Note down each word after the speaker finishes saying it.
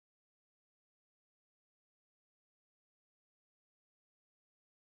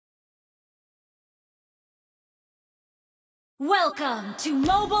Welcome to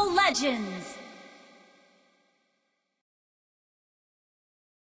Mobile Legends!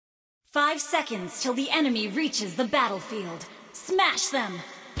 5 seconds till the enemy reaches the battlefield. Smash them!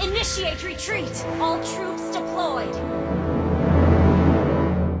 Initiate retreat! All troops deployed!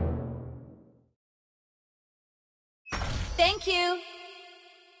 Thank you!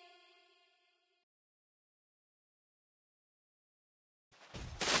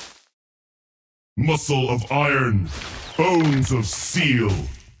 Muscle of iron, bones of steel.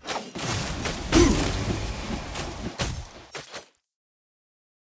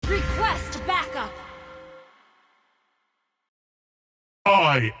 Request backup!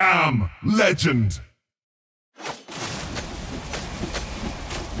 I am legend!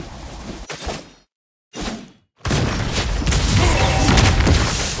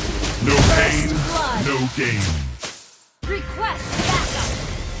 No pain, no gain. Request backup!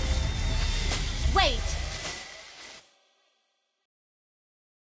 Wait!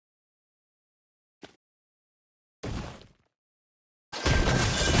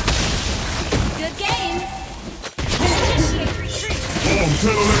 Good game! Initiate retreat!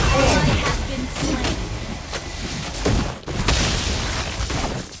 Ally has been slain.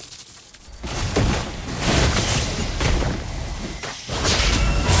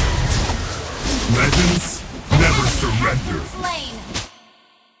 Legends never surrender. Slain.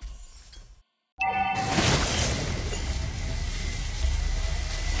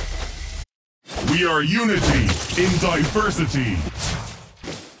 We are unity in diversity.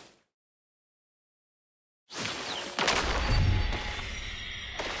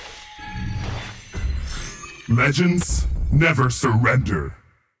 Legends never surrender.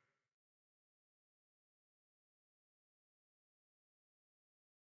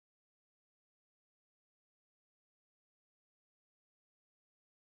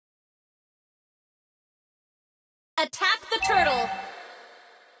 Attack the turtle!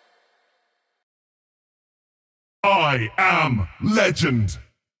 I am legend!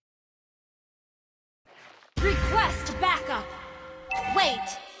 Request backup! Wait!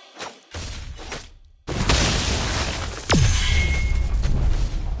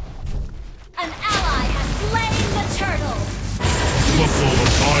 An ally has slain the turtle! Muscle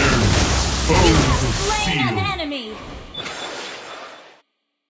of iron, bones of Slain an steel. enemy!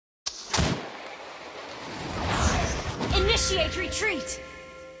 Initiate retreat!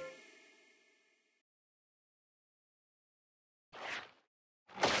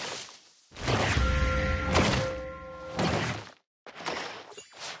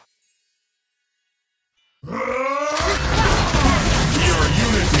 We are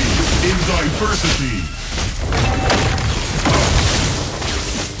unity in diversity.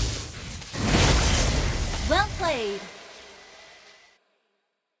 Well played!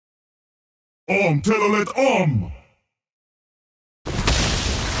 Telolet om!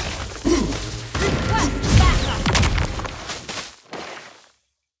 Request backup!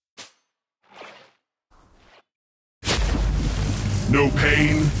 No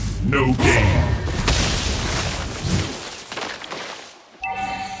pain, no gain.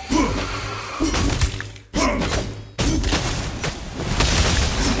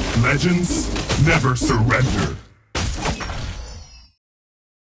 Legends never surrender.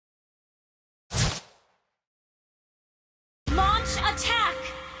 Launch attack!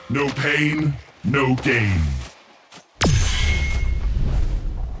 No pain, no gain.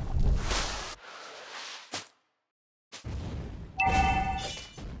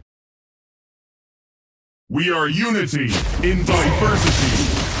 We are unity in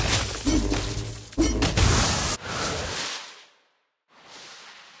diversity.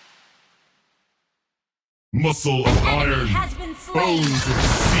 Muscle of iron, has been slain. bones of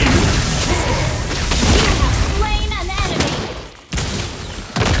steel. You have slain an enemy!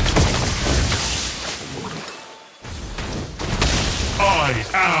 I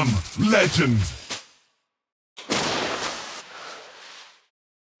am legend.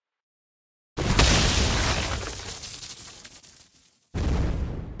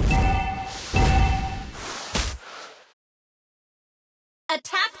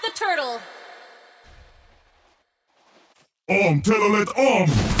 Attack the turtle! Telolet om!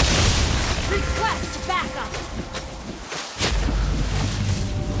 Request backup!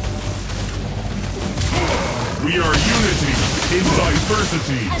 We are unity in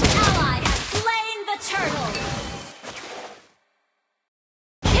diversity. An ally has slain the turtle!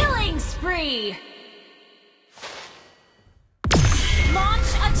 Killing spree!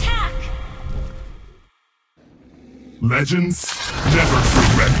 Launch attack! Legends never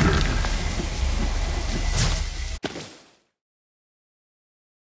surrender.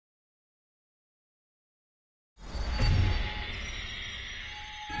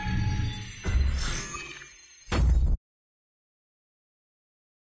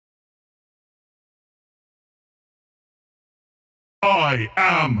 I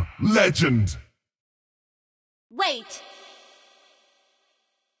am legend. Wait.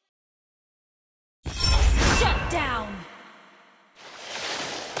 Shut down.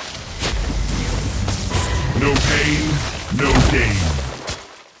 No pain, no gain.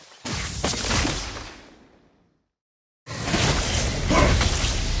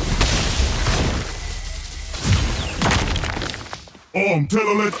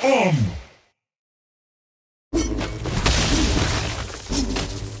 Telolet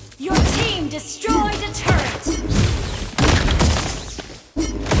Your team destroyed a turret.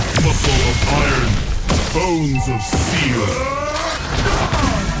 Muscle of iron, bones of steel.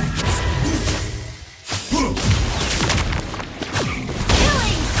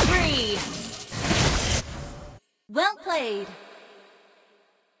 Killing spree. Well played.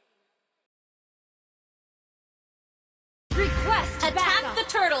 Request attack backup. The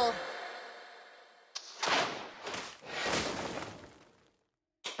turtle.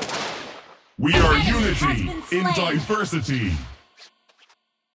 We are unity in diversity.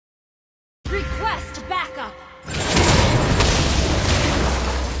 Request backup.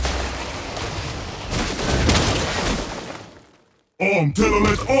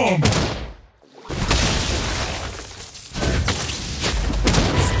 Telolet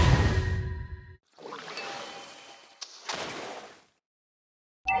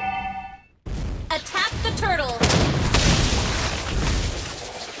Attack the turtle.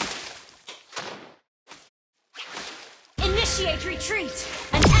 Initiate retreat.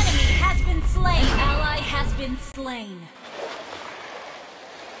 An enemy has been slain. An ally has been slain.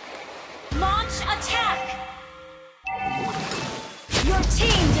 Launch attack. Your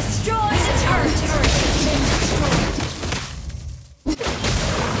team destroyed a turret. Turret has been destroyed.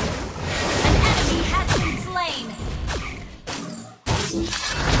 An enemy has been slain.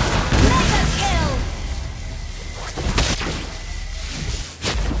 Mega kill.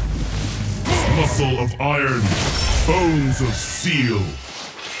 muscle of iron, bones of steel.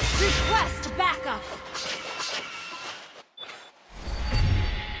 Request backup.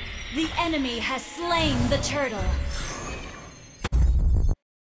 The enemy has slain the turtle.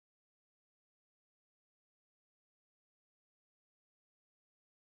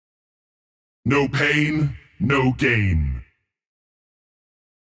 No pain, no gain.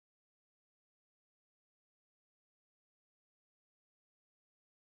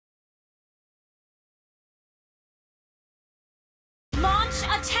 Launch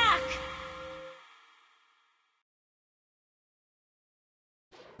attack!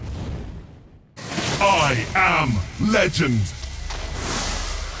 I am legend.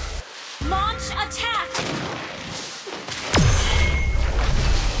 Launch attack!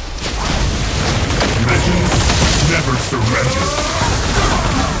 Legends never surrender.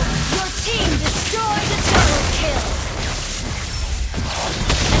 Your team destroyed a double kill.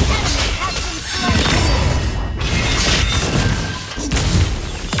 An enemy has been slain.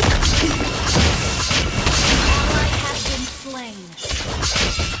 An ally has been slain.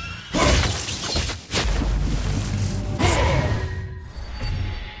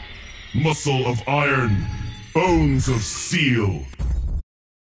 Muscle of iron, bones of steel.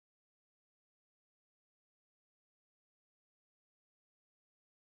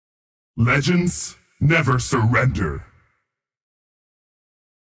 Legends never surrender.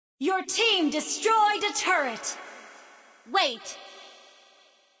 Your team destroyed a turret. Wait.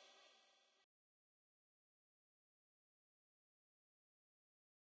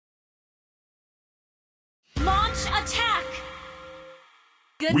 Launch attack.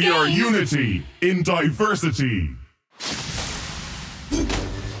 Good We game. are unity in diversity.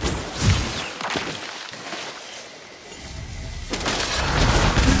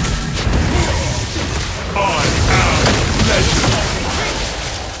 I am legend.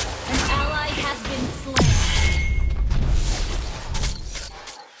 An ally has been slain.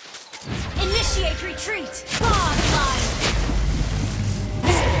 Initiate retreat. Godlike.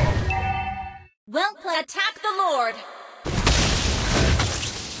 Well played. Attack the Lord.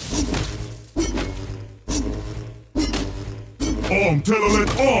 Telolet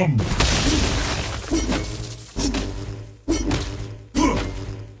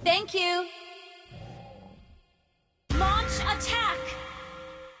Thank you. Launch attack.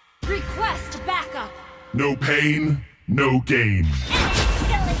 Request backup. No pain, no gain. Enemy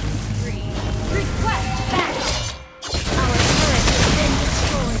killing spree. Request backup. Our turret has been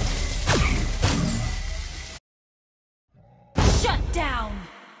destroyed. Shut down.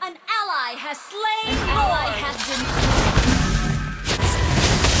 An ally has slain. An ally has been slain.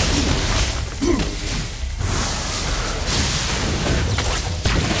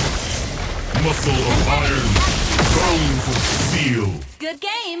 Muscle of iron, Bones of steel. Good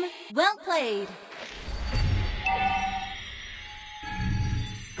game. Well played.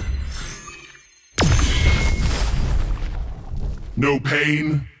 No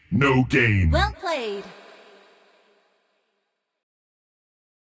pain, no gain. Well played.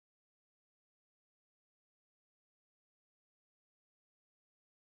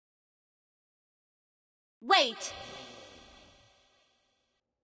 Wait.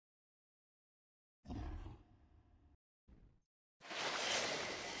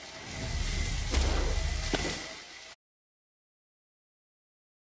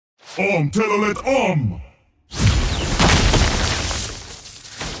 Telolet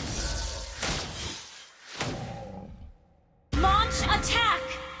Launch attack.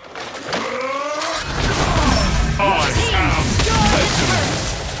 I am legend.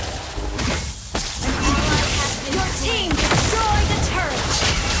 Your team destroyed the turret.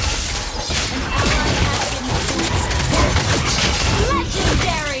 An ally has been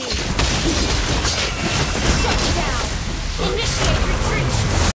legendary. Shut down. Initiate retreat.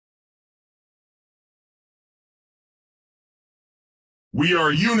 We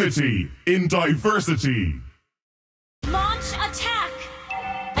are unity in diversity. Launch attack.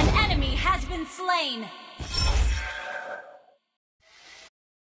 An enemy has been slain.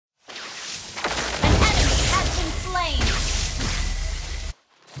 An enemy has been slain.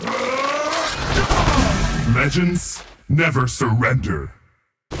 Legends never surrender.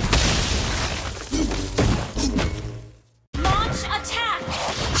 Launch attack.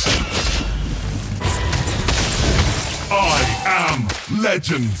 I am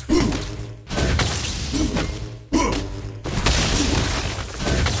legend.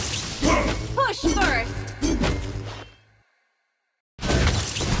 Push first.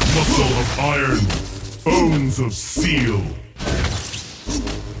 Muscle of iron, bones of steel.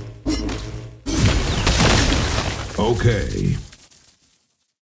 Okay.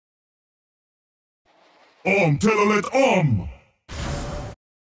 Telolet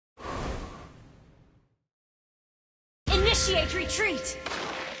Initiate retreat.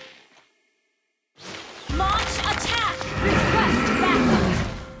 Launch attack. Request backup.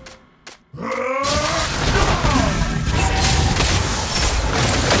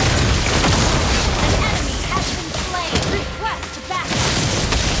 An enemy has been slain. Request backup.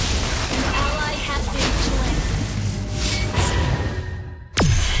 An ally has been slain.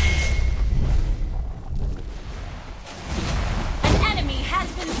 An enemy has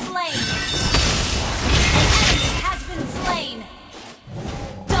been slain. An enemy has been slain.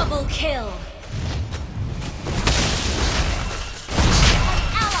 Double kill.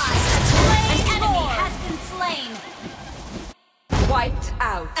 An enemy has been slain. Wiped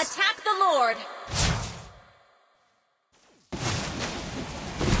out. Attack the Lord.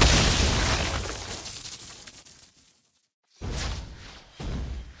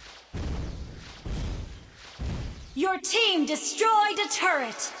 Your team destroyed a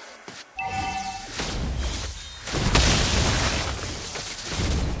turret.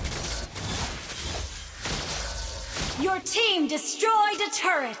 Your team destroyed a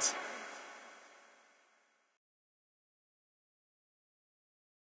turret.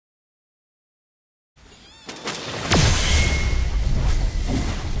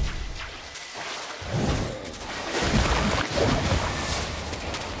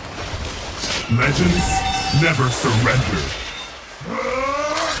 Legends never surrender.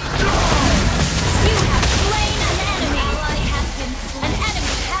 You have slain an enemy. An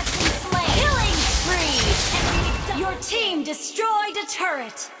enemy has been slain. Killing spree. Your team destroyed a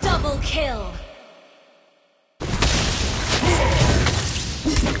turret. Double kill.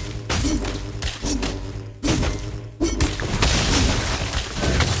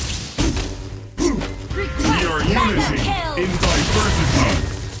 We are unity in diversity.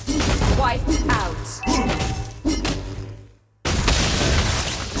 Wiped out.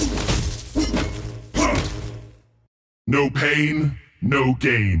 No pain, no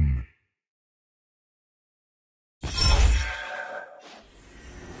gain.